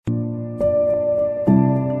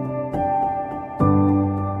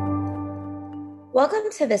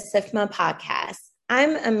Welcome to the SIFMA podcast.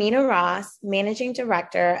 I'm Amina Ross, Managing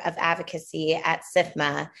Director of Advocacy at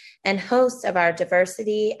SIFMA and host of our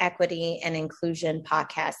Diversity, Equity, and Inclusion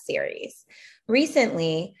podcast series.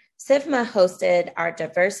 Recently, SIFMA hosted our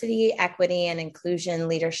Diversity, Equity, and Inclusion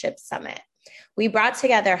Leadership Summit. We brought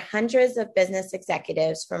together hundreds of business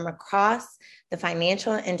executives from across the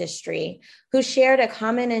financial industry who shared a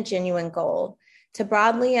common and genuine goal to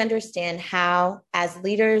broadly understand how, as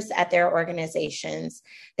leaders at their organizations,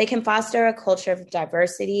 they can foster a culture of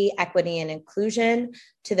diversity, equity, and inclusion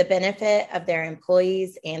to the benefit of their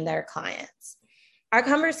employees and their clients. Our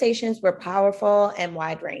conversations were powerful and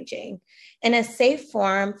wide-ranging. In a safe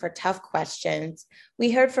forum for tough questions,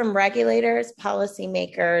 we heard from regulators,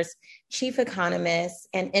 policymakers, chief economists,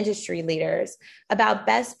 and industry leaders about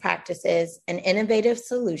best practices and innovative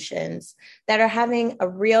solutions that are having a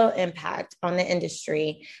real impact on the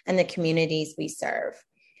industry and the communities we serve.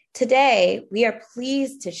 Today, we are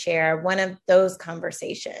pleased to share one of those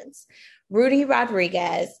conversations. Rudy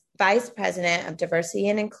Rodriguez, Vice President of Diversity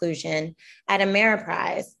and Inclusion at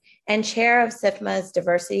Ameriprise and Chair of SIFMA's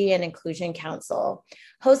Diversity and Inclusion Council,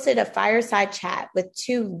 hosted a fireside chat with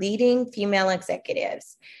two leading female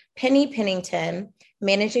executives, Penny Pennington,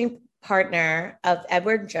 Managing Partner of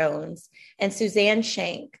Edward Jones, and Suzanne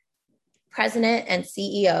Shank, President and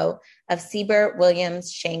CEO of Siebert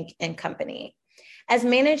Williams Shank and Company. As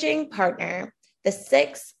Managing Partner, the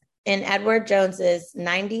sixth in Edward Jones's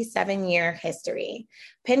 97-year history,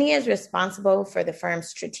 Penny is responsible for the firm's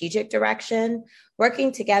strategic direction,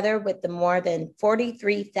 working together with the more than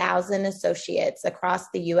 43,000 associates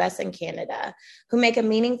across the U.S. and Canada who make a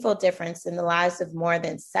meaningful difference in the lives of more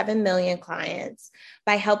than 7 million clients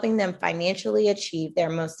by helping them financially achieve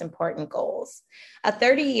their most important goals. A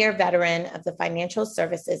 30-year veteran of the financial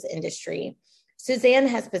services industry, Suzanne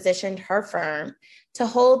has positioned her firm to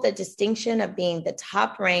hold the distinction of being the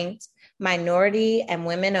top-ranked minority and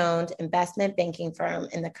women-owned investment banking firm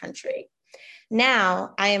in the country.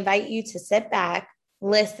 Now, I invite you to sit back,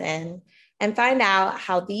 listen, and find out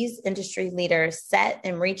how these industry leaders set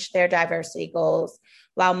and reach their diversity goals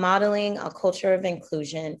while modeling a culture of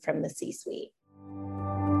inclusion from the C-suite.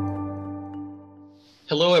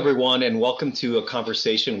 Hello, everyone, and welcome to a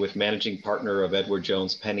conversation with Managing Partner of Edward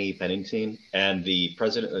Jones, Penny Pennington, and the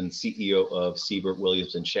President and CEO of Siebert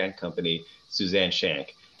Williams Shank Company, Suzanne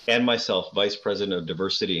Shank, and myself, Vice President of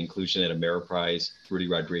Diversity Inclusion at Ameriprise, Rudy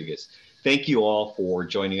Rodriguez. Thank you all for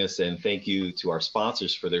joining us, and thank you to our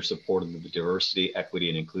sponsors for their support of the Diversity, Equity,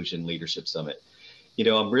 and Inclusion Leadership Summit. You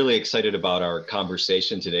know, I'm really excited about our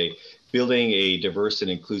conversation today. Building a diverse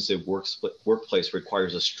and inclusive workplace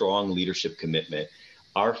requires a strong leadership commitment.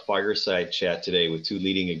 Our fireside chat today with two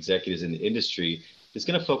leading executives in the industry is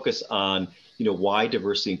going to focus on, why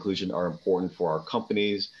diversity and inclusion are important for our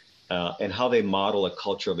companies and how they model a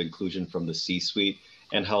culture of inclusion from the C-suite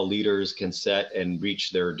and how leaders can set and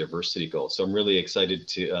reach their diversity goals. So I'm really excited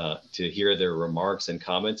to hear their remarks and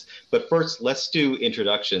comments. But first, let's do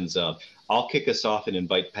introductions. I'll kick us off and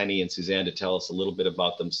invite Penny and Suzanne to tell us a little bit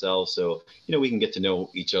about themselves so, we can get to know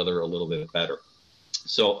each other a little bit better.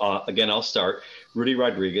 So again, I'll start. Rudy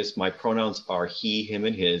Rodriguez, my pronouns are he, him,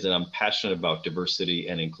 and his, and I'm passionate about diversity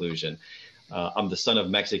and inclusion. I'm the son of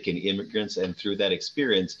Mexican immigrants, and through that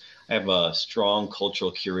experience, I have a strong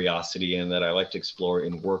cultural curiosity and that I like to explore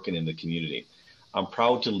in work and in the community. I'm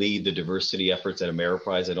proud to lead the diversity efforts at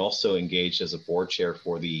Ameriprise and also engaged as a board chair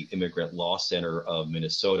for the Immigrant Law Center of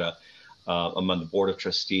Minnesota. I'm on the board of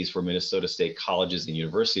trustees for Minnesota State Colleges and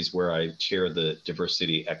Universities, where I chair the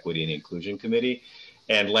Diversity, Equity, and Inclusion Committee.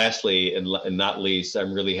 And lastly, and not least,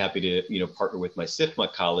 I'm really happy to partner with my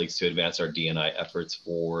SIFMA colleagues to advance our D&I efforts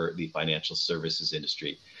for the financial services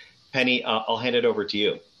industry. Penny, I'll hand it over to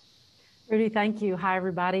you. Rudy, thank you. Hi,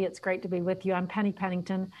 everybody. It's great to be with you. I'm Penny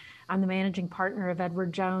Pennington. I'm the managing partner of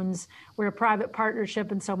Edward Jones. We're a private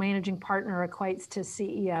partnership, and so managing partner equates to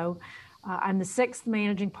CEO. I'm the sixth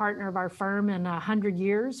managing partner of our firm in 100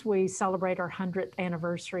 years. We celebrate our 100th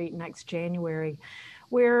anniversary next January.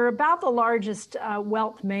 We're about the largest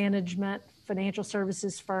wealth management financial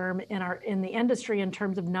services firm in the industry in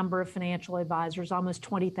terms of number of financial advisors, almost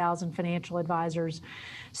 20,000 financial advisors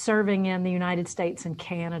serving in the United States and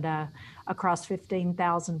Canada across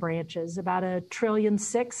 15,000 branches, about $1.6 trillion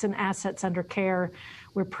in assets under care.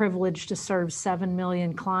 We're privileged to serve 7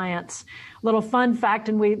 million clients. Little fun fact,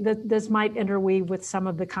 and this might interweave with some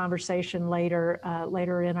of the conversation later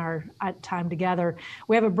in our time together.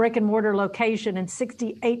 We have a brick and mortar location in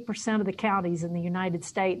 68% of the counties in the United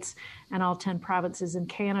States and all 10 provinces in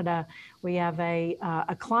Canada. We have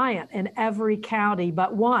a client in every county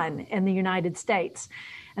but one in the United States.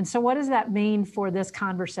 And so what does that mean for this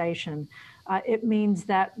conversation? It means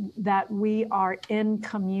that we are in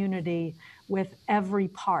community with every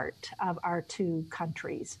part of our two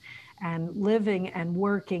countries, and living and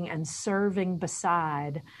working and serving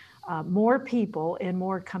beside more people in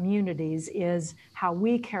more communities is how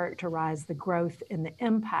we characterize the growth and the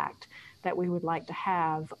impact that we would like to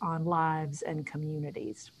have on lives and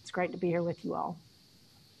communities. It's great to be here with you all.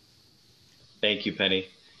 Thank you, Penny.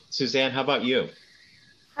 Suzanne, how about you?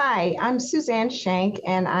 Hi, I'm Suzanne Shank,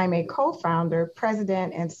 and I'm a co-founder,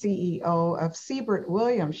 president, and CEO of Siebert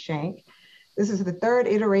Williams Shank. This is the third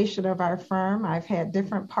iteration of our firm. I've had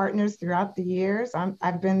different partners throughout the years.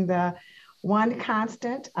 I've been the one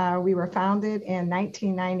constant. We were founded in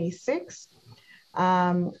 1996.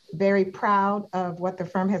 Very proud of what the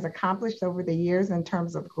firm has accomplished over the years in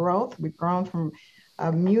terms of growth. We've grown from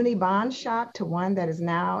a muni bond shop to one that is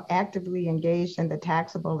now actively engaged in the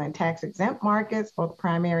taxable and tax-exempt markets, both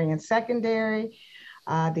primary and secondary,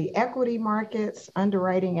 the equity markets,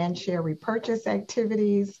 underwriting and share repurchase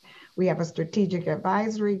activities. We have a strategic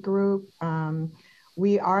advisory group.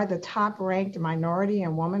 We are the top-ranked minority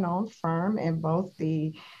and woman-owned firm in both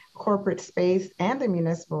the corporate space and the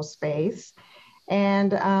municipal space.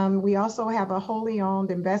 And we also have a wholly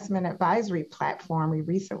owned investment advisory platform we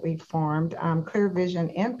recently formed, Clear Vision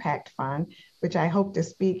Impact Fund, which I hope to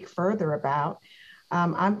speak further about.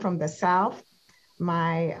 I'm from the South.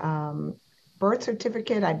 My birth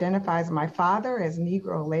certificate identifies my father as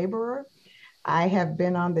Negro laborer. I have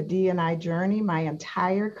been on the D&I journey my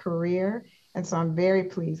entire career, and so I'm very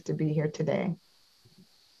pleased to be here today.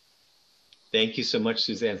 Thank you so much,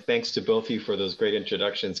 Suzanne. Thanks to both of you for those great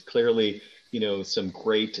introductions. Clearly, some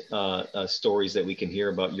great stories that we can hear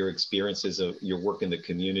about your experiences of your work in the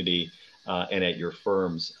community and at your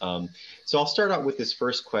firms. So I'll start out with this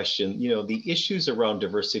first question. The issues around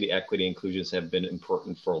diversity, equity, inclusions have been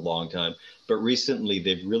important for a long time, but recently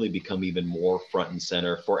they've really become even more front and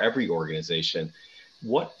center for every organization.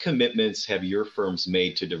 What commitments have your firms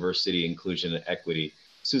made to diversity, inclusion, and equity?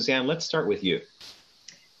 Suzanne, let's start with you.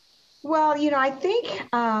 Well, I think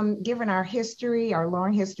given our history, our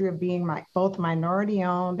long history of being both minority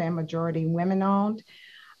owned and majority women owned,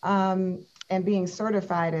 and being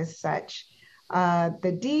certified as such,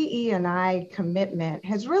 the DE&I commitment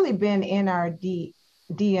has really been in our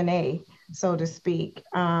DNA, so to speak.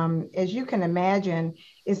 As you can imagine,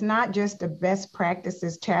 it's not just a best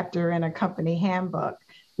practices chapter in a company handbook.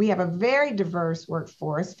 We have a very diverse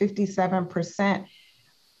workforce, 57%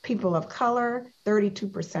 people of color,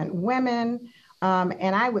 32% women,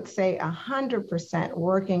 and I would say 100%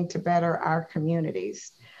 working to better our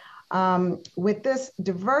communities. With this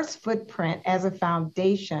diverse footprint as a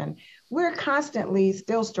foundation, we're constantly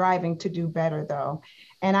still striving to do better, though.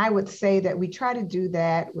 And I would say that we try to do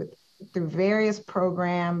that through various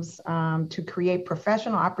programs to create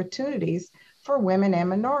professional opportunities for women and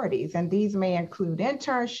minorities. And these may include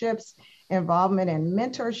internships, involvement in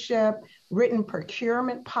mentorship, written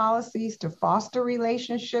procurement policies to foster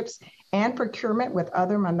relationships and procurement with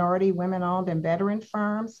other minority, women-owned, and veteran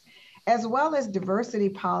firms, as well as diversity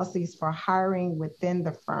policies for hiring within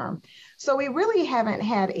the firm. So we really haven't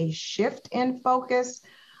had a shift in focus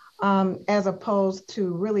as opposed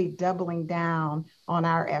to really doubling down on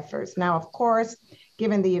our efforts. Now, of course,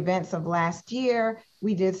 given the events of last year,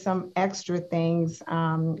 we did some extra things.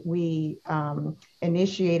 We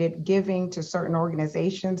initiated giving to certain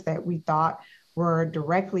organizations that we thought were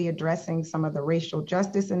directly addressing some of the racial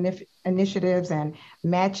justice initiatives and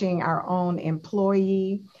matching our own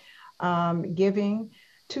employee giving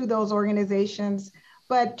to those organizations.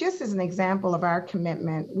 But just as an example of our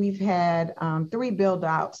commitment, we've had 3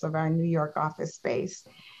 build-outs of our New York office space.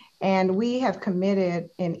 And we have committed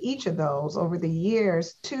in each of those over the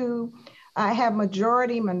years to have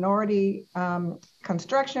majority minority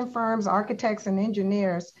construction firms, architects, and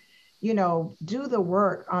engineers, do the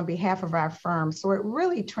work on behalf of our firm. So it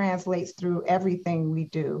really translates through everything we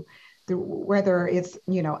do, whether it's,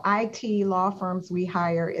 IT, law firms we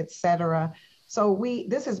hire, et cetera. So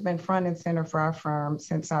this has been front and center for our firm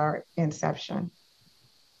since our inception.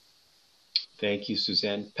 Thank you,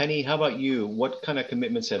 Suzanne. Penny, how about you? What kind of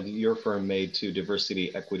commitments have your firm made to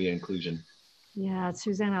diversity, equity, and inclusion? Yeah,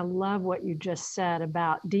 Suzanne, I love what you just said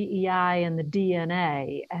about DEI and the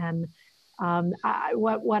DNA. And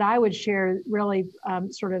what I would share really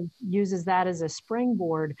sort of uses that as a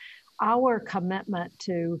springboard. Our commitment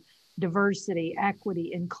to diversity,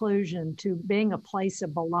 equity, inclusion, to being a place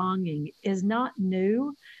of belonging is not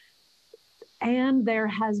new. And there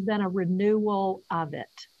has been a renewal of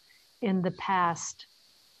it in the past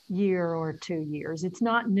year or 2 years. It's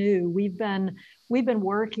not new. We've been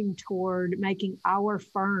working toward making our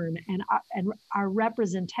firm and our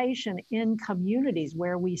representation in communities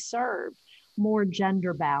where we serve more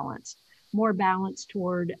gender balanced, more balanced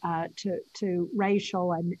toward to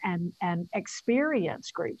racial and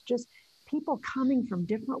experience groups, just people coming from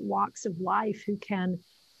different walks of life who can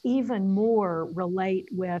even more relate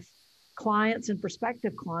with clients and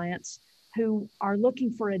prospective clients who are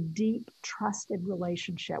looking for a deep, trusted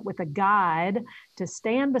relationship with a guide to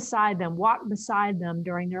stand beside them, walk beside them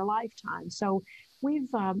during their lifetime. So we've,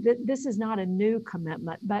 this is not a new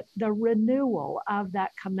commitment, but the renewal of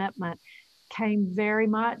that commitment came very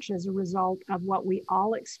much as a result of what we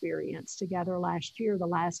all experienced together last year, the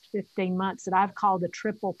last 15 months that I've called a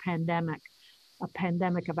triple pandemic, a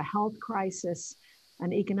pandemic of a health crisis,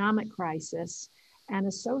 an economic crisis, and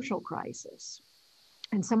a social crisis.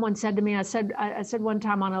 And someone said to me, I said one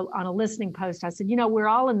time on a listening post, I said, we're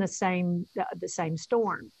all in the same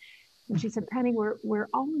storm. And she said, Penny, we're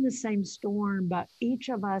all in the same storm, but each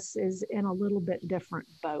of us is in a little bit different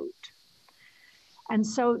boat. And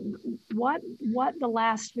so what the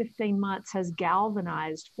last 15 months has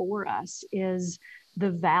galvanized for us is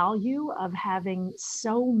the value of having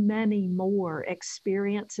so many more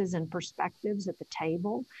experiences and perspectives at the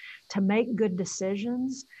table to make good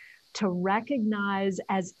decisions, to recognize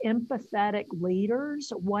as empathetic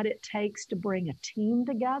leaders what it takes to bring a team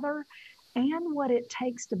together and what it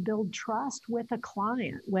takes to build trust with a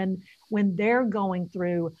client when they're going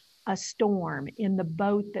through a storm in the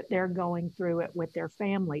boat that they're going through it with their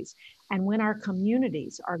families, and when our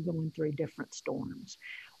communities are going through different storms.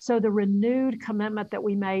 So the renewed commitment that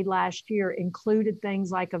we made last year included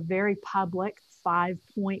things like a very public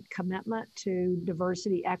 5-point commitment to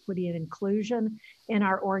diversity, equity, and inclusion in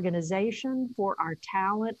our organization, for our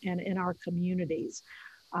talent, and in our communities.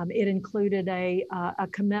 It included a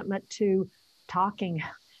commitment to talking,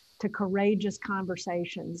 to courageous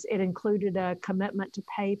conversations. It included a commitment to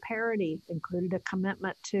pay parity, included a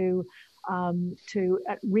commitment to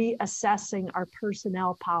reassessing our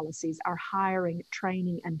personnel policies, our hiring,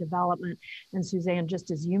 training, and development. And Suzanne, just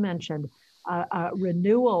as you mentioned, a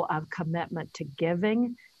renewal of commitment to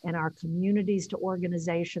giving in our communities to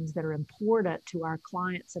organizations that are important to our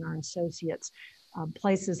clients and our associates.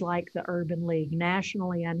 Places like the Urban League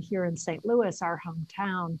nationally, and here in St. Louis, our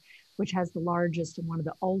hometown, which has the largest and one of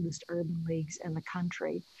the oldest urban leagues in the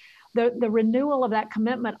country. The renewal of that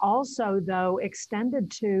commitment also, though,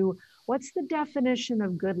 extended to what's the definition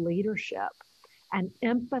of good leadership and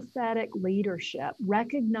empathetic leadership,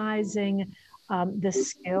 recognizing the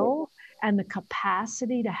skill and the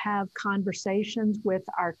capacity to have conversations with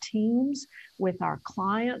our teams, with our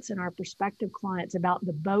clients and our prospective clients about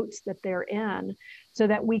the boats that they're in, so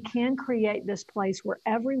that we can create this place where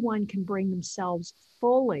everyone can bring themselves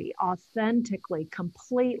fully, authentically,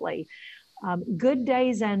 completely, good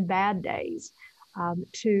days and bad days,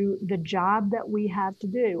 to the job that we have to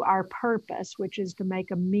do, our purpose, which is to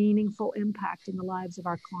make a meaningful impact in the lives of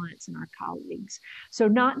our clients and our colleagues. So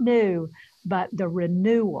not new, but the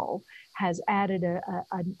renewal has added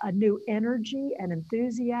a new energy and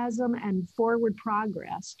enthusiasm and forward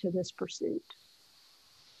progress to this pursuit.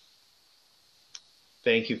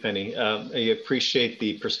 Thank you, Penny. I appreciate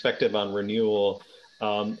the perspective on renewal.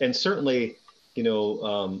 And certainly,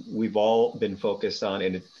 we've all been focused on,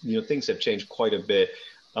 and things have changed quite a bit.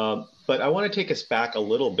 But I want to take us back a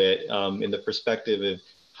little bit in the perspective of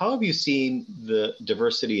how have you seen the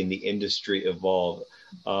diversity in the industry evolve,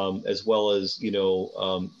 as well as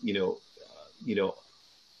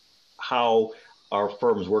how our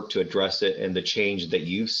firms work to address it and the change that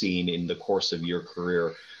you've seen in the course of your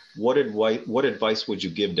career. What advice would you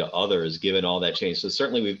give to others given all that change? So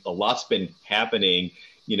certainly a lot's been happening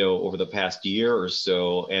over the past year or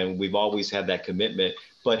so, and we've always had that commitment.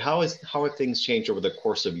 But how have things changed over the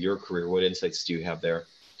course of your career? What insights do you have there?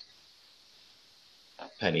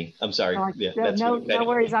 Penny, I'm sorry. No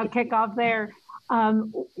worries. I'll kick off there.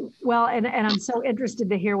 Well, and I'm so interested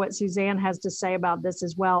to hear what Suzanne has to say about this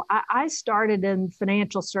as well. I started in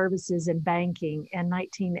financial services and banking in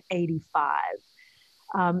 1985.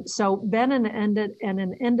 So been in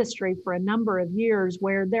an industry for a number of years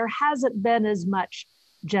where there hasn't been as much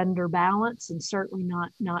gender balance, and certainly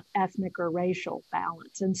not ethnic or racial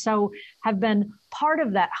balance. And so have been part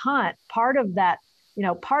of that hunt, part of that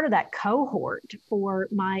cohort for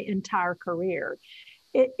my entire career.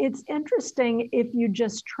 It's interesting if you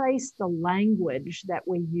just trace the language that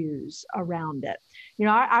we use around it.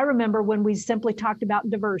 I remember when we simply talked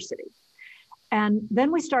about diversity, and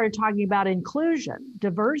then we started talking about inclusion.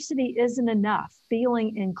 Diversity isn't enough.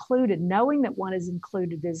 Feeling included, knowing that one is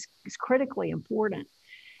included is critically important.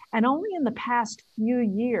 And only in the past few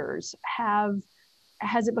years has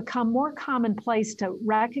it become more commonplace to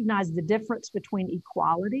recognize the difference between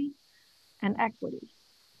equality and equity.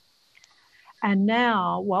 And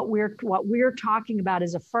now what we're talking about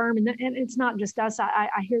as a firm, and it's not just us, I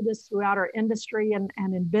hear this throughout our industry and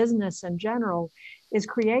in business in general, is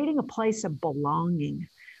creating a place of belonging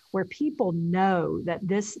where people know that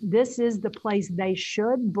this is the place they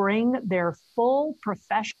should bring their full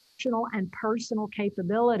professional and personal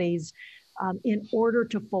capabilities in order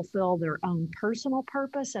to fulfill their own personal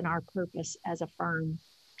purpose and our purpose as a firm.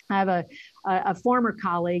 I have a former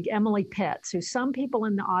colleague, Emily Pitts, who some people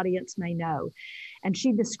in the audience may know, and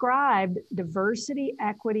she described diversity,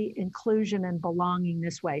 equity, inclusion, and belonging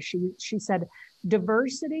this way. She said,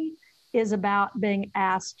 diversity is about being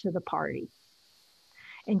asked to the party.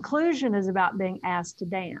 Inclusion is about being asked to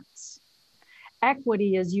dance.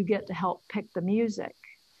 Equity is you get to help pick the music.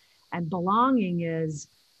 And belonging is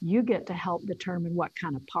you get to help determine what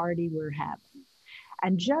kind of party we're having.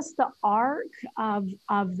 And just the arc of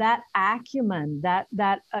that acumen,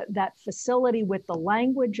 that facility with the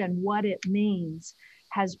language and what it means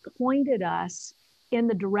has pointed us in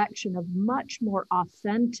the direction of much more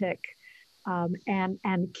authentic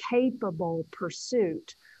and capable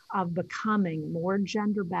pursuit of becoming more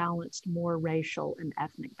gender balanced, more racial and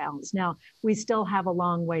ethnic balanced. Now, we still have a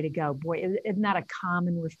long way to go. Boy, isn't that a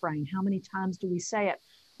common refrain? How many times do we say it?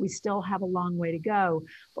 We still have a long way to go.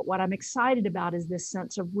 But what I'm excited about is this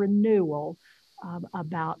sense of renewal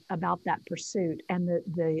about that pursuit and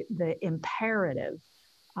the imperative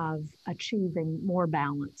of achieving more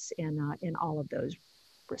balance in all of those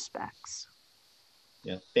respects.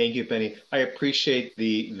 Yeah, thank you, Penny. I appreciate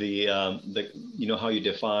the how you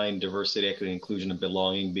define diversity, equity, inclusion, and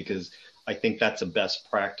belonging, because I think that's a best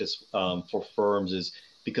practice for firms, is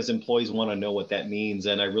because employees want to know what that means.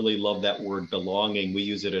 And I really love that word belonging. We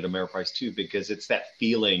use it at Ameriprise too, because it's that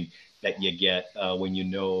feeling that you get when you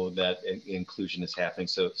know that inclusion is happening.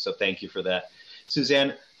 So thank you for that.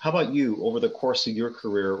 Suzanne, how about you? Over the course of your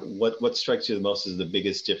career, what strikes you the most as the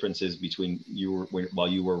biggest differences between while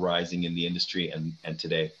you were rising in the industry and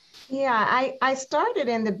today? Yeah, I started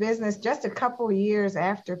in the business just a couple of years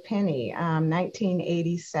after Penny,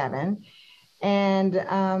 1987.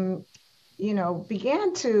 And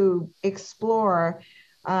began to explore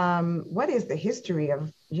what is the history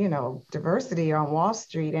of, diversity on Wall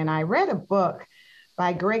Street. And I read a book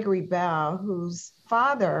by Gregory Bell, whose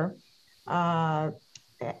father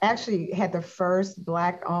actually had the first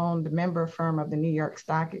Black-owned member firm of the New York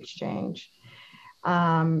Stock Exchange.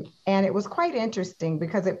 And it was quite interesting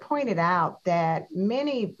because it pointed out that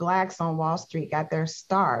many Blacks on Wall Street got their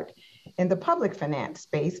start in the public finance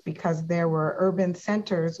space because there were urban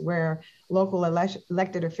centers where local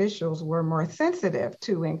elected officials were more sensitive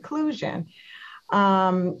to inclusion.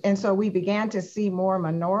 And so we began to see more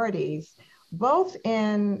minorities, both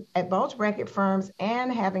at bulge bracket firms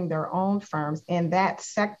and having their own firms in that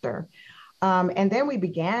sector. And then we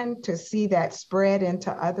began to see that spread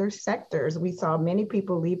into other sectors. We saw many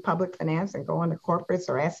people leave public finance and go into corporates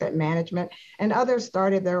or asset management, and others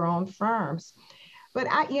started their own firms. But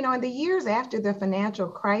in the years after the financial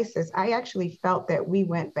crisis, I actually felt that we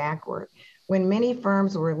went backward. When many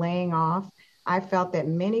firms were laying off, I felt that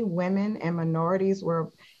many women and minorities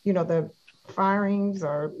were, the firings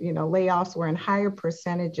or, layoffs were in higher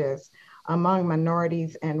percentages among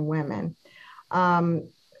minorities and women.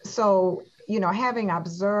 So having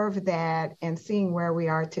observed that and seeing where we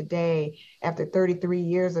are today after 33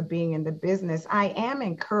 years of being in the business, I am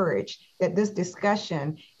encouraged that this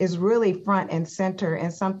discussion is really front and center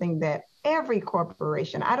and something that every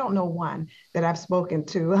corporation, I don't know one that I've spoken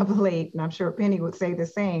to of late, and I'm sure Penny would say the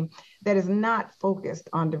same, that is not focused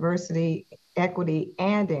on diversity, equity,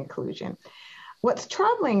 and inclusion. What's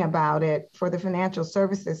troubling about it for the financial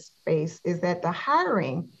services space is that the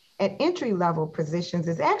hiring at entry-level positions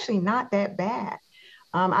is actually not that bad.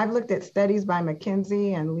 I've looked at studies by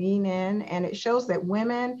McKinsey and Lean In, and it shows that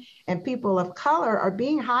women and people of color are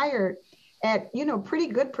being hired at, pretty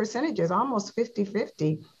good percentages, almost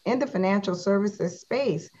 50-50 in the financial services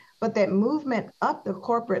space, but that movement up the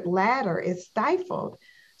corporate ladder is stifled,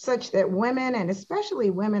 such that women, and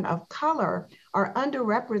especially women of color, are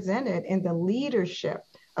underrepresented in the leadership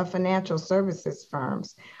of financial services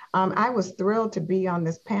firms. I was thrilled to be on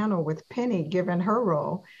this panel with Penny, given her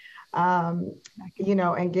role, and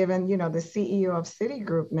given, the CEO of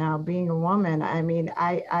Citigroup now being a woman. I mean,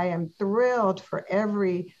 I am thrilled for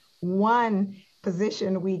every one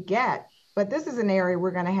position we get, but this is an area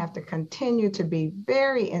we're going to have to continue to be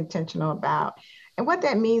very intentional about. And what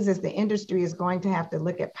that means is the industry is going to have to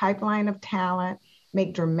look at pipeline of talent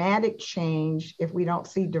make dramatic change if we don't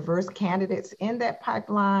see diverse candidates in that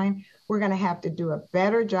pipeline. We're going to have to do a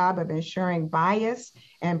better job of ensuring bias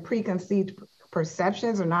and preconceived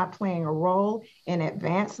perceptions are not playing a role in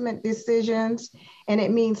advancement decisions. And it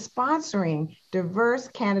means sponsoring diverse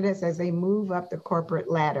candidates as they move up the corporate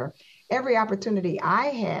ladder. Every opportunity I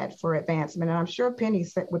had for advancement, and I'm sure Penny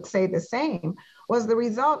would say the same, was the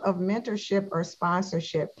result of mentorship or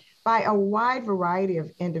sponsorship by a wide variety of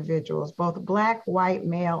individuals, both Black, white,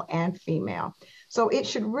 male, and female. So it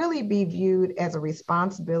should really be viewed as a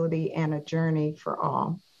responsibility and a journey for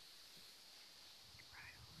all.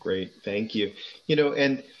 Great, thank you.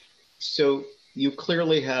 And so you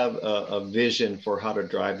clearly have a vision for how to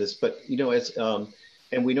drive this, but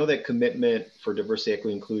and we know that commitment for diversity,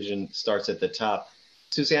 equity, inclusion starts at the top.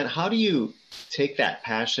 Suzanne, how do you take that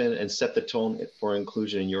passion and set the tone for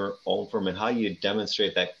inclusion in your own firm, and how do you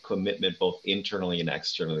demonstrate that commitment both internally and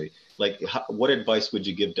externally? What advice would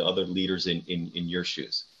you give to other leaders in your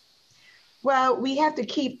shoes? Well, we have to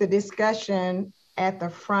keep the discussion at the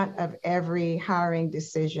front of every hiring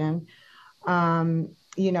decision.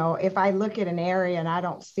 If I look at an area and I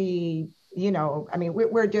don't see,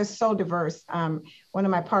 we're just so diverse. One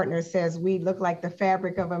of my partners says we look like the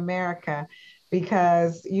fabric of America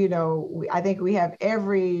because, I think we have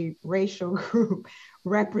every racial group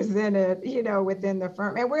represented, within the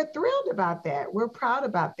firm. And we're thrilled about that. We're proud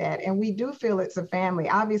about that. And we do feel it's a family.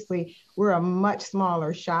 Obviously, we're a much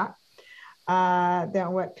smaller shop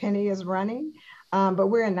than what Penny is running. But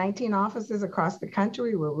we're in 19 offices across the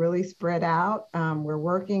country. We're really spread out. We're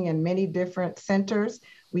working in many different centers.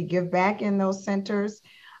 We give back in those centers.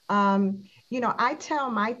 I tell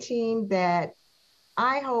my team that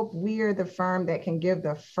I hope we are the firm that can give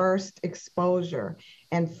the first exposure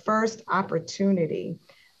and first opportunity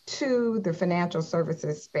to the financial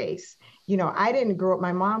services space. I didn't grow up,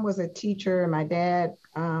 my mom was a teacher and my dad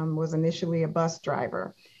was initially a bus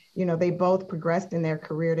driver. They both progressed in their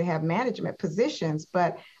career to have management positions,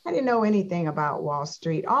 but I didn't know anything about Wall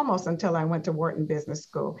Street almost until I went to Wharton Business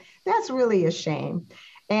School. That's really a shame.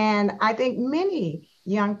 And I think many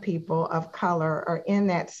young people of color are in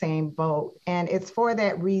that same boat. And it's for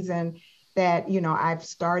that reason that, I've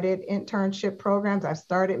started internship programs, I've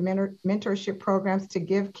started mentorship programs to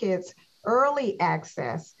give kids early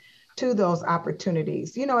access to those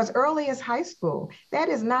opportunities, as early as high school. That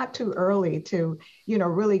is not too early to,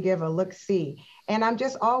 really give a look-see. And I'm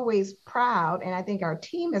just always proud, and I think our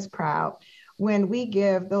team is proud, when we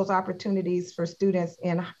give those opportunities for students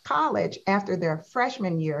in college after their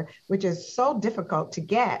freshman year, which is so difficult to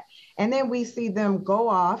get. And then we see them go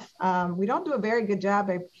off. We don't do a very good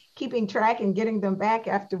job of keeping track and getting them back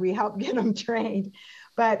after we help get them trained.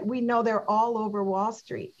 But we know they're all over Wall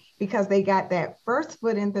Street because they got that first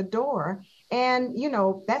foot in the door. And,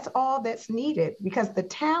 that's all that's needed because the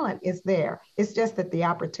talent is there. It's just that the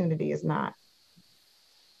opportunity is not.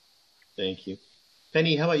 Thank you.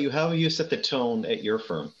 Penny, how about you? How have you set the tone at your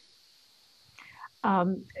firm?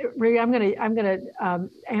 Rhea, I'm going to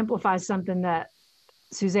amplify something that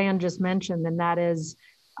Suzanne just mentioned, and that is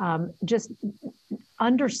just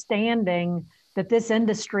understanding that this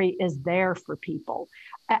industry is there for people.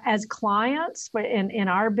 As clients in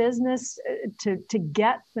our business, to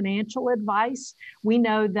get financial advice, we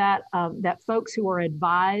know that that folks who are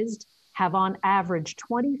advised have on average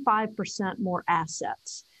 25% more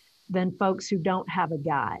assets than folks who don't have a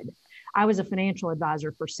guide. I was a financial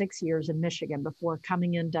advisor for 6 years in Michigan before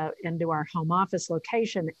coming into our home office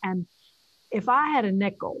location. And if I had a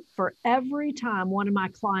nickel for every time one of my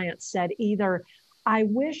clients said either, I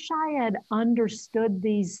wish I had understood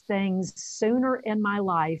these things sooner in my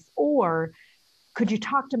life, or could you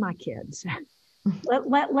talk to my kids?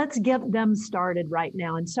 Let's get them started right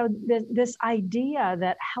now. And so this idea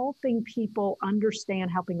that helping people understand,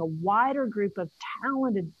 helping a wider group of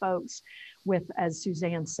talented folks with, as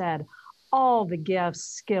Suzanne said, all the gifts,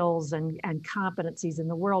 skills, and competencies in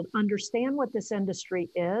the world, understand what this industry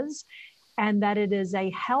is and that it is a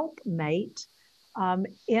helpmate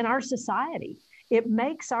in our society. It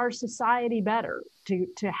makes our society better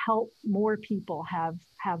to help more people have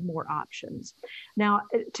more options. Now,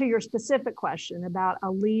 to your specific question about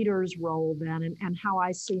a leader's role then and how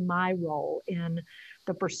I see my role in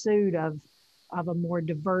the pursuit of a more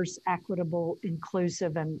diverse, equitable,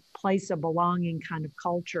 inclusive, and place of belonging kind of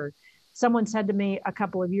culture. Someone said to me a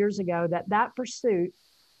couple of years ago that pursuit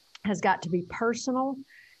has got to be personal,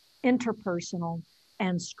 interpersonal,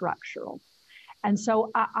 and structural. And so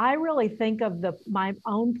I really think of my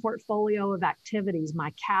own portfolio of activities,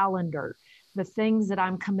 my calendar, the things that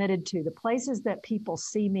I'm committed to, the places that people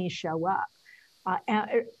see me show up.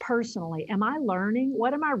 Personally, am I learning?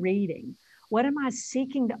 What am I reading? What am I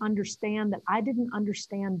seeking to understand that I didn't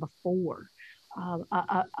understand before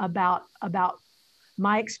about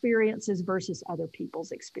my experiences versus other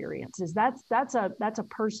people's experiences? That's a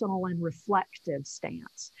personal and reflective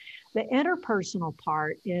stance. The interpersonal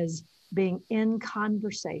part is being in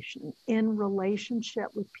conversation, in relationship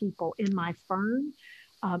with people in my firm,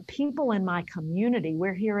 people in my community.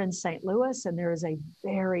 We're here in St. Louis, and there is a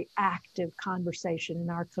very active conversation in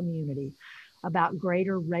our community about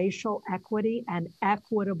greater racial equity and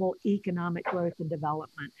equitable economic growth and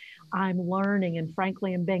development. I'm learning, and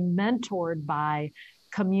frankly, I'm being mentored by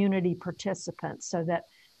community participants so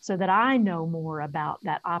that I know more about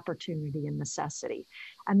that opportunity and necessity.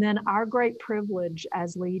 And then our great privilege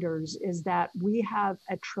as leaders is that we have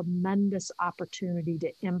a tremendous opportunity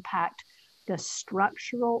to impact the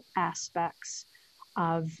structural aspects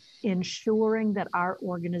of ensuring that our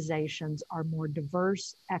organizations are more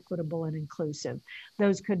diverse, equitable, and inclusive.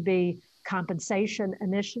 Those could be compensation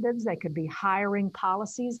initiatives, they could be hiring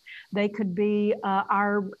policies, they could be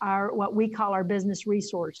our what we call our business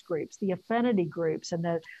resource groups, the affinity groups, and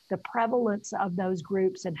the prevalence of those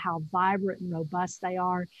groups and how vibrant and robust they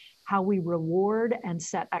are, how we reward and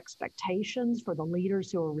set expectations for the leaders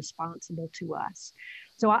who are responsible to us.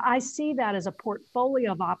 So I see that as a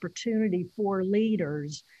portfolio of opportunity for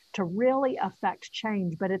leaders to really affect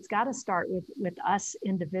change, but it's got to start with us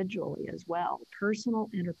individually as well,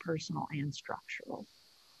 personal, interpersonal, and structural.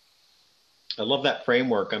 I love that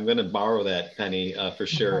framework. I'm going to borrow that, Penny, for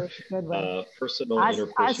sure. Good one. Personal,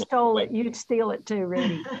 interpersonal. I stole it. You'd steal it too,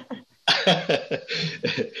 Rudy.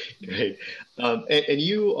 Great. And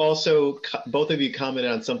you also, both of you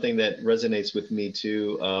commented on something that resonates with me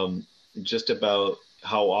too, just about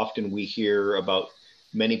how often we hear about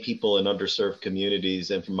many people in underserved communities,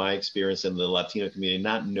 and from my experience in the Latino community,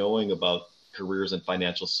 not knowing about careers in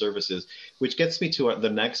financial services, which gets me to the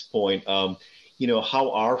next point,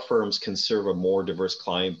 how our firms can serve a more diverse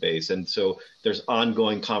client base. And so there's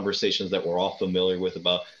ongoing conversations that we're all familiar with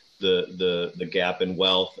about the gap in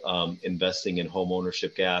wealth, investing in home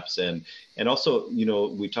ownership gaps. And also,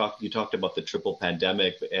 you talked about the triple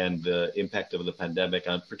pandemic and the impact of the pandemic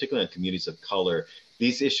on particularly on communities of color.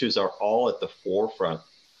 These issues are all at the forefront.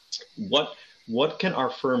 What can our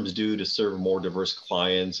firms do to serve more diverse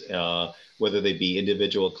clients, whether they be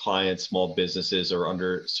individual clients, small businesses, or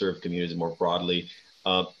underserved communities more broadly?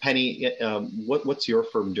 Penny, what's your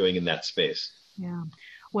firm doing in that space? Yeah.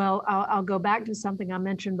 Well, I'll go back to something I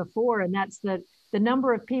mentioned before, and that's the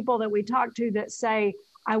number of people that we talk to that say,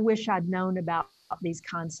 I wish I'd known about these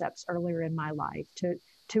concepts earlier in my life,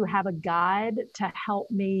 to have a guide to help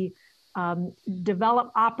me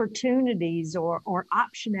develop opportunities or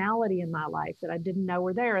optionality in my life that I didn't know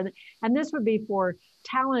were there. And this would be for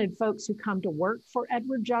talented folks who come to work for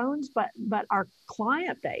Edward Jones, but our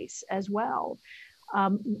client base as well.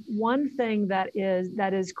 One thing that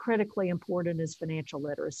is critically important is financial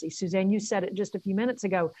literacy. Suzanne, you said it just a few minutes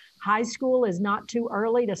ago. High school is not too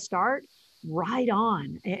early to start. Right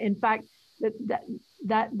on. In fact,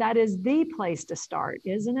 that is the place to start,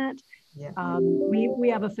 isn't it? Yeah. We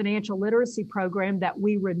have a financial literacy program that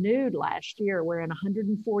we renewed last year. We're in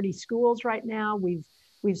 140 schools right now. We've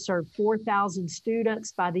served 4,000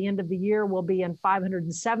 students. By the end of the year, we'll be in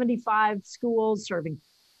 575 schools serving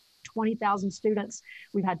 20,000 students.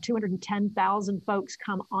 We've had 210,000 folks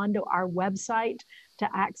come onto our website to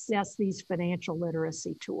access these financial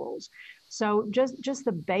literacy tools. So just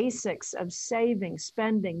the basics of saving,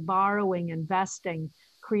 spending, borrowing, investing,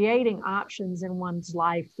 creating options in one's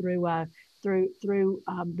life through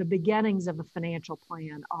the beginnings of a financial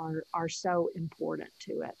plan are so important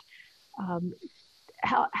to it.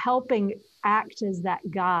 Helping act as that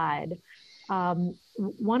guide.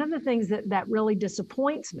 One of the things that really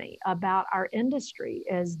disappoints me about our industry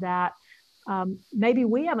is that maybe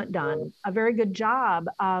we haven't done a very good job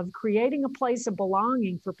of creating a place of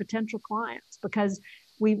belonging for potential clients, because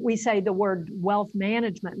we say the word wealth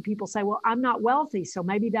management and people say, well, I'm not wealthy, so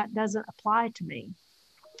maybe that doesn't apply to me.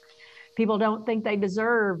 People don't think they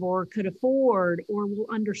deserve or could afford or will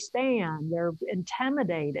understand. They're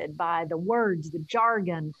intimidated by the words, the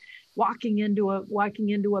jargon, walking into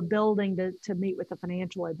a building to meet with a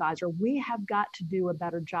financial advisor. We have got to do a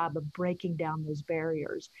better job of breaking down those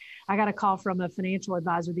barriers. I got a call from a financial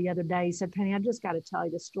advisor the other day. He said, Penny, I just got to tell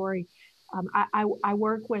you the story. I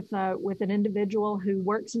work with an individual who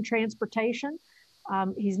works in transportation.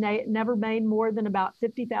 He's never made more than about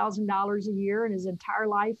 $50,000 a year in his entire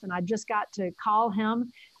life. And I just got to call him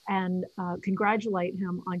and congratulate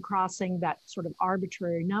him on crossing that sort of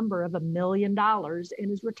arbitrary number of $1 million in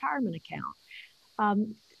his retirement account.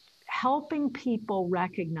 Helping people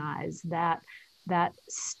recognize that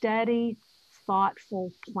steady,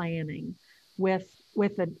 thoughtful planning with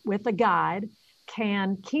a guide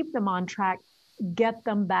can keep them on track, get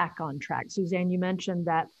them back on track. Suzanne, you mentioned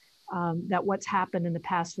that that what's happened in the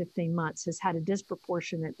past 15 months has had a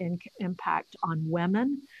disproportionate impact on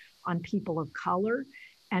women, on people of color,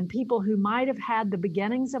 and people who might have had the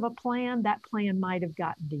beginnings of a plan. That plan might have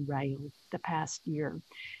gotten derailed the past year.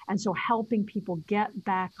 And so helping people get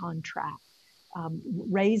back on track,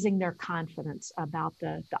 raising their confidence about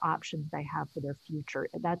the options they have for their future.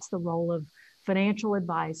 That's the role of financial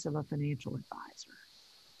advice of a financial advisor.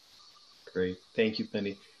 Great. Thank you,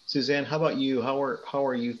 Penny. Suzanne, how about you? How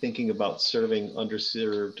are you thinking about serving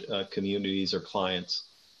underserved communities or clients?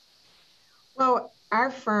 Well,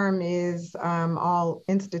 our firm is all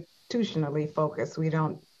institutionally focused. We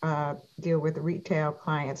don't deal with retail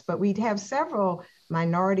clients, but we have several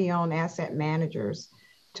minority-owned asset managers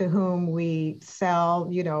to whom we sell,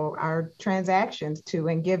 our transactions to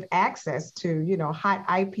and give access to, hot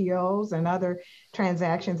IPOs and other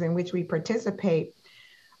transactions in which we participate.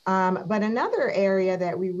 But another area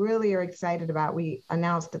that we really are excited about, we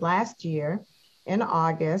announced last year in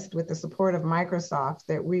August with the support of Microsoft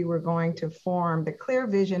that we were going to form the Clear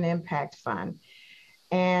Vision Impact Fund.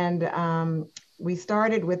 And we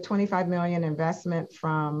started with $25 million investment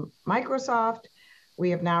from Microsoft. We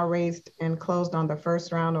have now raised and closed on the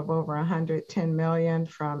first round of over $110 million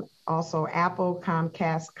from also Apple,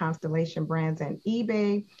 Comcast, Constellation Brands, and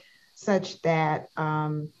eBay, such that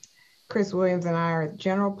Chris Williams and I are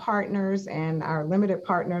general partners, and our limited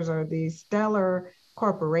partners are these stellar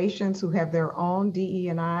corporations who have their own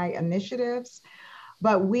DE&I initiatives.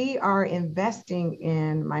 But we are investing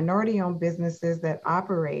in minority-owned businesses that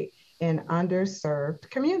operate in underserved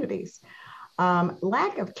communities.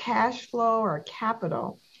 Lack of cash flow or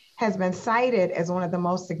capital has been cited as one of the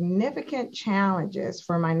most significant challenges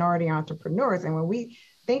for minority entrepreneurs. And when we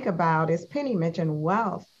think about, as Penny mentioned,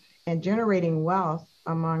 wealth and generating wealth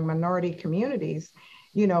among minority communities,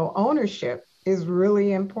 ownership is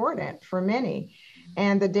really important for many.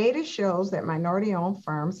 And the data shows that minority-owned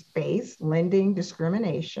firms face lending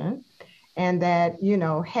discrimination, and that,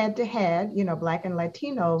 head-to-head, Black and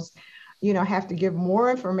Latinos, have to give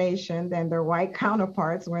more information than their white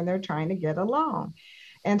counterparts when they're trying to get a loan.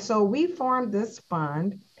 And so we formed this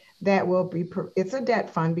fund that will be, it's a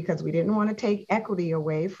debt fund because we didn't want to take equity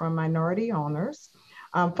away from minority owners,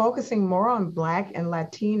 focusing more on Black and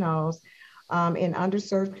Latinos in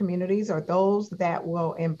underserved communities, or those that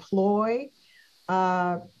will employ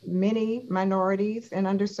many minorities in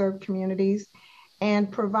underserved communities,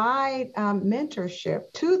 and provide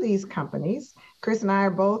mentorship to these companies. Chris and I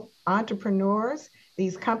are both entrepreneurs.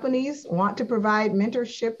 These companies want to provide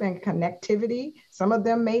mentorship and connectivity. Some of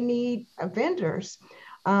them may need vendors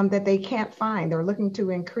that they can't find. They're looking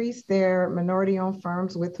to increase their minority-owned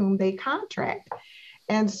firms with whom they contract.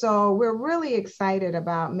 And so we're really excited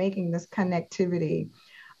about making this connectivity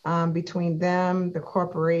between them, the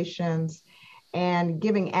corporations, and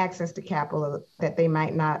giving access to capital that they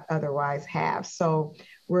might not otherwise have. So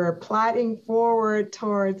we're plotting forward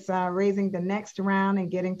towards raising the next round and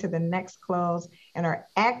getting to the next close, and are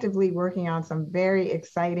actively working on some very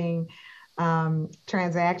exciting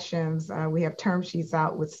transactions. We have term sheets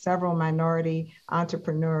out with several minority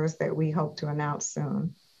entrepreneurs that we hope to announce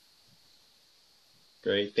soon.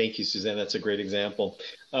 Great. Thank you, Suzanne. That's a great example.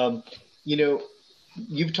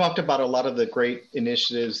 You've talked about a lot of the great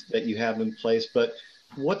initiatives that you have in place, but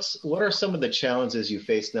what are some of the challenges you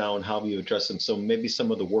face now, and how have you addressed them? So maybe some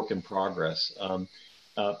of the work in progress.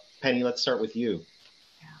 Penny, let's start with you.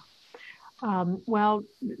 Well,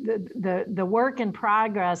 the work in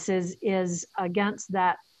progress is against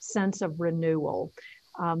that sense of renewal.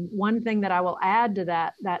 One thing that I will add to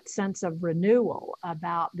that sense of renewal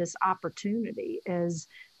about this opportunity is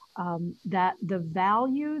that the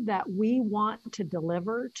value that we want to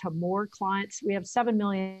deliver to more clients. We have 7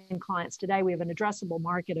 million clients today. We have an addressable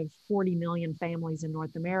market of 40 million families in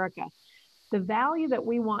North America. The value that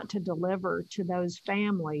we want to deliver to those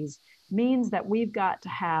families means that we've got to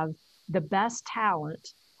have the best talent,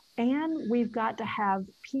 and we've got to have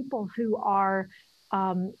people who are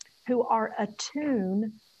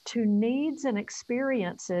attuned to needs and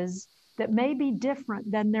experiences that may be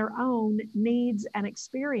different than their own needs and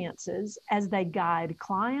experiences as they guide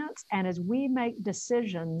clients and as we make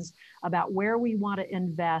decisions about where we want to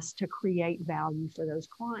invest to create value for those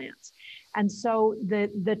clients. And so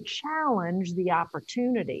the challenge, the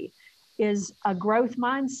opportunity, is a growth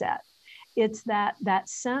mindset. It's that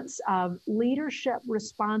sense of leadership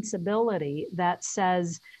responsibility that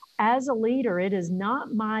says, as a leader, it is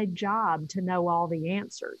not my job to know all the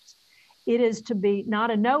answers. It is to be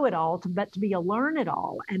not a know-it-all, but to be a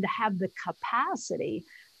learn-it-all, and to have the capacity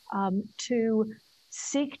to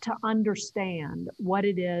seek to understand what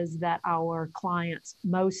it is that our clients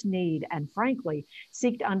most need, and frankly,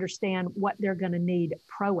 seek to understand what they're going to need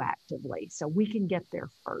proactively so we can get there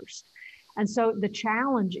first. And so the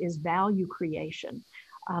challenge is value creation.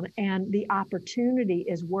 And the opportunity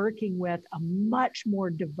is working with a much more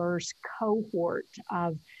diverse cohort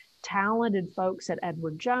of talented folks at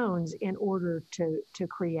Edward Jones in order to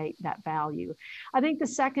create that value. I think the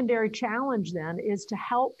secondary challenge then is to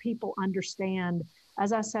help people understand,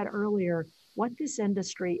 as I said earlier, what this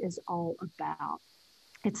industry is all about.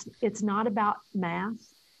 It's not about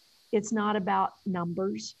math. It's not about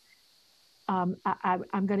numbers. I'm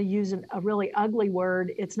going to use a really ugly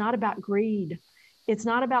word. It's not about greed. It's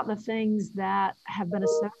not about the things that have been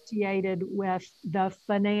associated with the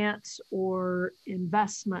finance or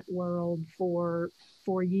investment world for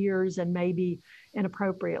years and maybe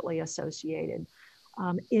inappropriately associated.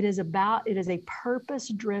 It is a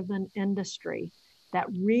purpose-driven industry that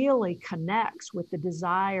really connects with the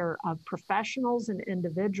desire of professionals and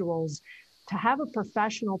individuals to have a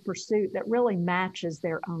professional pursuit that really matches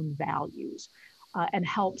their own values. And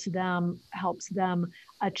helps them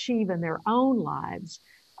achieve in their own lives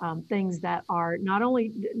things that are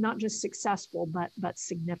not just successful, but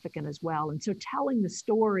significant as well. And so telling the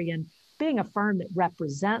story and being a firm that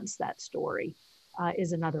represents that story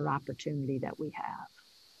is another opportunity that we have.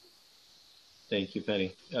 Thank you,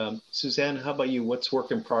 Penny. Suzanne, how about you? What's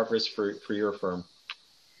work in progress for your firm?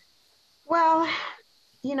 Well,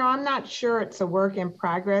 I'm not sure it's a work in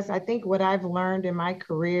progress. I think what I've learned in my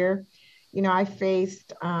career, I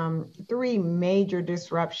faced 3 major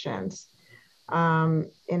disruptions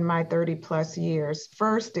in my 30 plus years.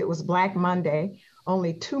 First, it was Black Monday,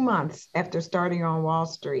 only 2 months after starting on Wall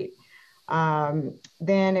Street.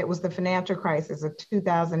 Then it was the financial crisis of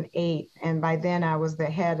 2008. And by then I was the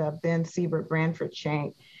head of then Siebert Branford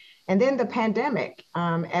Shank. And then the pandemic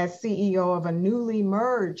as CEO of a newly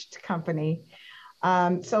merged company.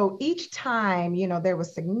 So each time, there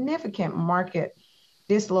was significant market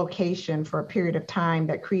dislocation for a period of time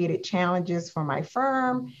that created challenges for my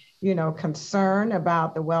firm, concern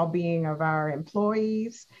about the well-being of our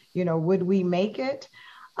employees, would we make it?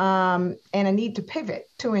 And a need to pivot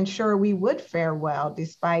to ensure we would fare well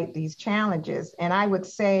despite these challenges. And I would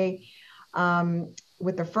say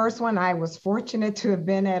with the first one, I was fortunate to have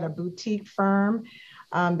been at a boutique firm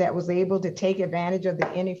that was able to take advantage of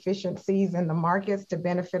the inefficiencies in the markets to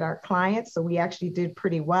benefit our clients. So we actually did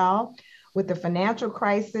pretty well. With the financial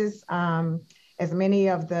crisis, as many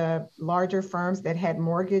of the larger firms that had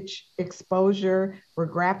mortgage exposure were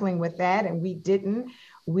grappling with that, and we didn't.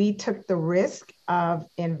 We took the risk of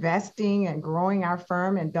investing and growing our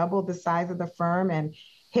firm and doubled the size of the firm and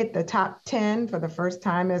hit the top 10 for the first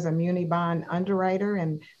time as a muni bond underwriter,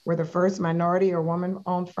 and we're the first minority or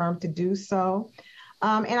woman-owned firm to do so.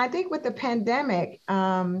 And I think with the pandemic,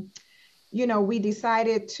 we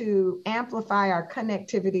decided to amplify our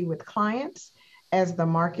connectivity with clients as the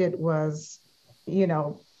market was,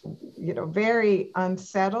 very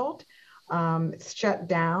unsettled, shut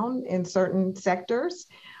down in certain sectors.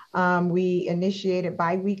 We initiated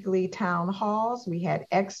biweekly town halls. We had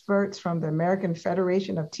experts from the American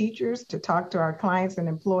Federation of Teachers to talk to our clients and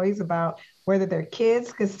employees about whether their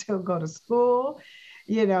kids could still go to school.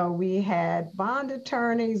 We had bond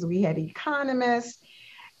attorneys, we had economists.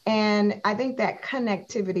 And I think that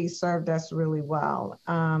connectivity served us really well.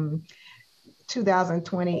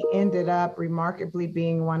 2020 ended up remarkably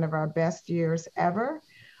being one of our best years ever.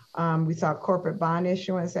 We saw corporate bond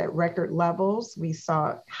issuance at record levels. We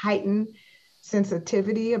saw heightened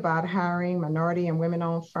sensitivity about hiring minority and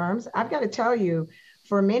women-owned firms. I've got to tell you,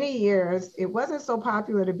 for many years, it wasn't so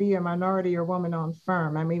popular to be a minority or woman-owned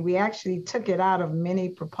firm. I mean, we actually took it out of many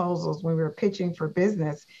proposals when we were pitching for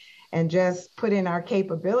business and just put in our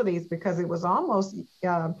capabilities because it was almost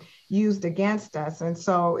used against us. And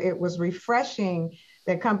so it was refreshing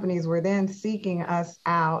that companies were then seeking us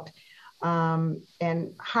out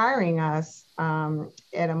and hiring us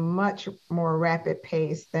at a much more rapid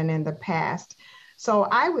pace than in the past. So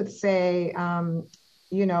I would say,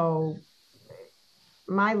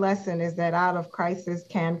 my lesson is that out of crisis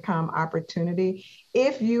can come opportunity.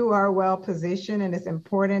 If you are well positioned, and it's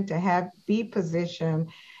important to be positioned,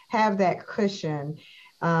 have that cushion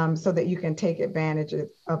so that you can take advantage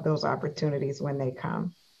of those opportunities when they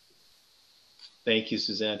come. Thank you,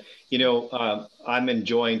 Suzanne. I'm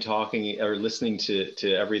enjoying talking or listening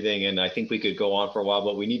to everything, and I think we could go on for a while,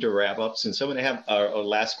 but we need to wrap up soon. So I'm going to have our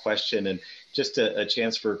last question and just a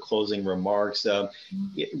chance for closing remarks.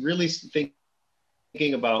 Really think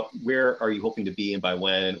thinking about where are you hoping to be and by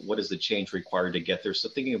when, what is the change required to get there? So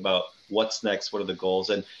thinking about what's next, what are the goals?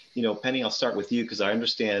 And, Penny, I'll start with you because I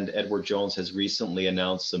understand Edward Jones has recently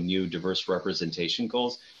announced some new diverse representation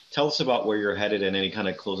goals. Tell us about where you're headed and any kind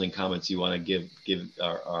of closing comments you want to give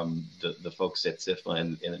our, the folks at SIFMA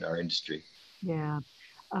and in our industry. Yeah,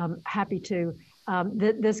 happy to.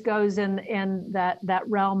 This goes in that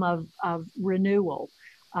realm of renewal,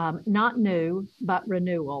 not new, but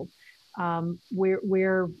renewal.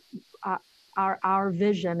 Our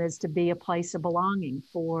vision is to be a place of belonging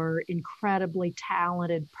for incredibly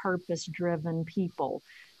talented, purpose-driven people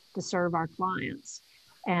to serve our clients.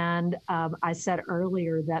 And I said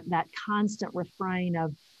earlier that constant refrain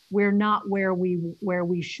of we're not where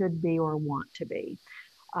we should be or want to be.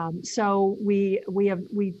 So we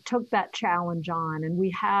took that challenge on, and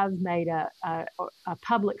we have made a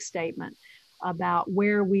public statement about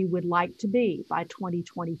where we would like to be by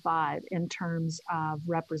 2025 in terms of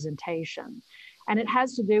representation. And it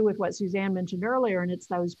has to do with what Suzanne mentioned earlier, and it's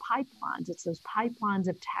those pipelines. It's those pipelines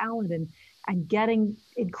of talent and getting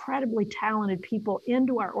incredibly talented people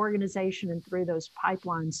into our organization and through those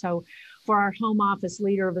pipelines. So for our home office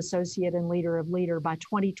leader of associate and leader of leader by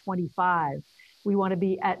 2025, we want to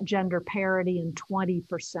be at gender parity and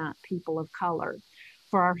 20% people of color.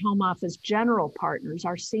 For our home office general partners,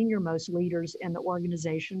 our senior most leaders in the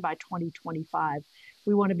organization by 2025,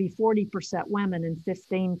 we want to be 40% women and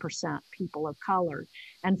 15% people of color.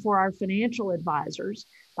 And for our financial advisors,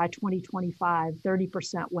 by 2025,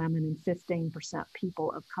 30% women and 15%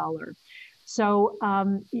 people of color. So,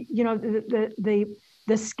 the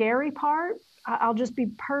scary part, I'll just be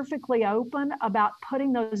perfectly open about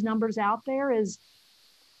putting those numbers out there, is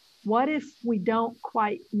what if we don't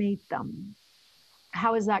quite meet them?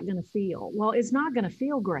 How is that going to feel? Well, it's not going to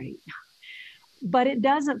feel great, but it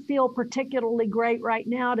doesn't feel particularly great right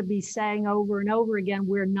now to be saying over and over again,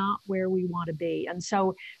 we're not where we want to be. And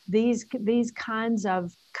so these kinds of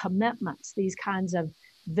commitments, these kinds of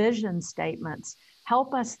vision statements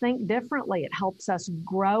help us think differently. It helps us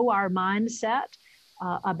grow our mindset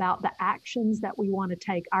about the actions that we want to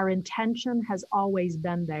take. Our intention has always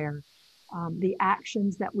been there. The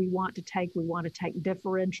actions that we want to take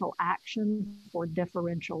differential action for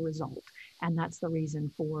differential result. And that's the reason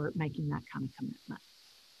for making that kind of commitment.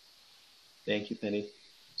 Thank you, Penny.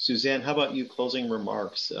 Suzanne, how about you, closing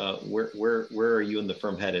remarks? Where are you and the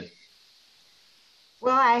firm headed?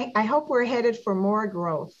 Well, I hope we're headed for more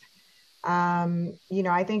growth.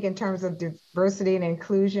 I think in terms of diversity and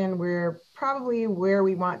inclusion, we're probably where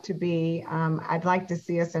we want to be. I'd like to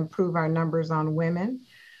see us improve our numbers on women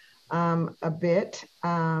a bit.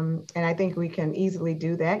 And I think we can easily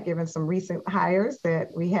do that given some recent hires that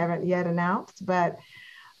we haven't yet announced. But,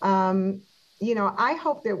 I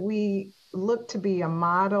hope that we look to be a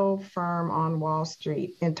model firm on Wall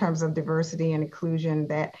Street in terms of diversity and inclusion,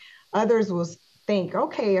 that others will think,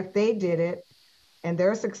 okay, if they did it and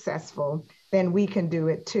they're successful, then we can do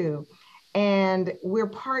it too. And we're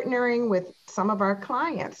partnering with some of our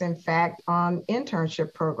clients, in fact, on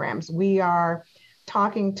internship programs. We are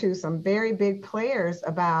talking to some very big players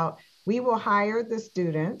about, we will hire the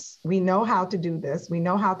students. We know how to do this. We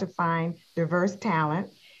know how to find diverse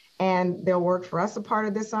talent, and they'll work for us a part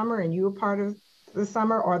of the summer and you a part of the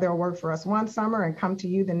summer, or they'll work for us one summer and come to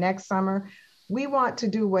you the next summer. We want to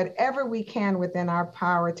do whatever we can within our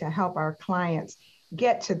power to help our clients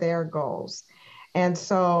get to their goals. And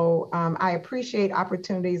so I appreciate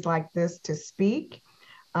opportunities like this to speak.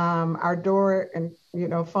 Our door and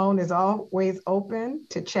phone is always open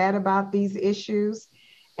to chat about these issues,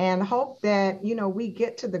 and hope that we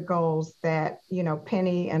get to the goals that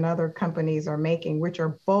Penny and other companies are making, which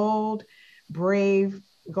are bold, brave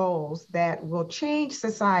goals that will change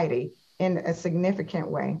society in a significant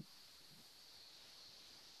way.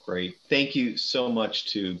 Great. Thank you so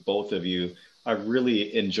much to both of you. I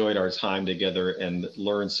really enjoyed our time together and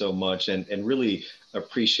learned so much, and really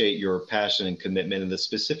appreciate your passion and commitment and the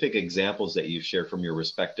specific examples that you've shared from your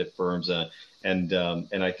respective firms. And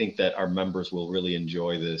I think that our members will really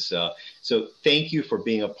enjoy this. So thank you for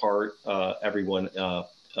being a part, everyone, of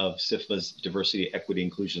SIFMA's Diversity, Equity,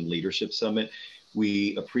 Inclusion Leadership Summit.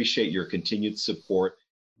 We appreciate your continued support.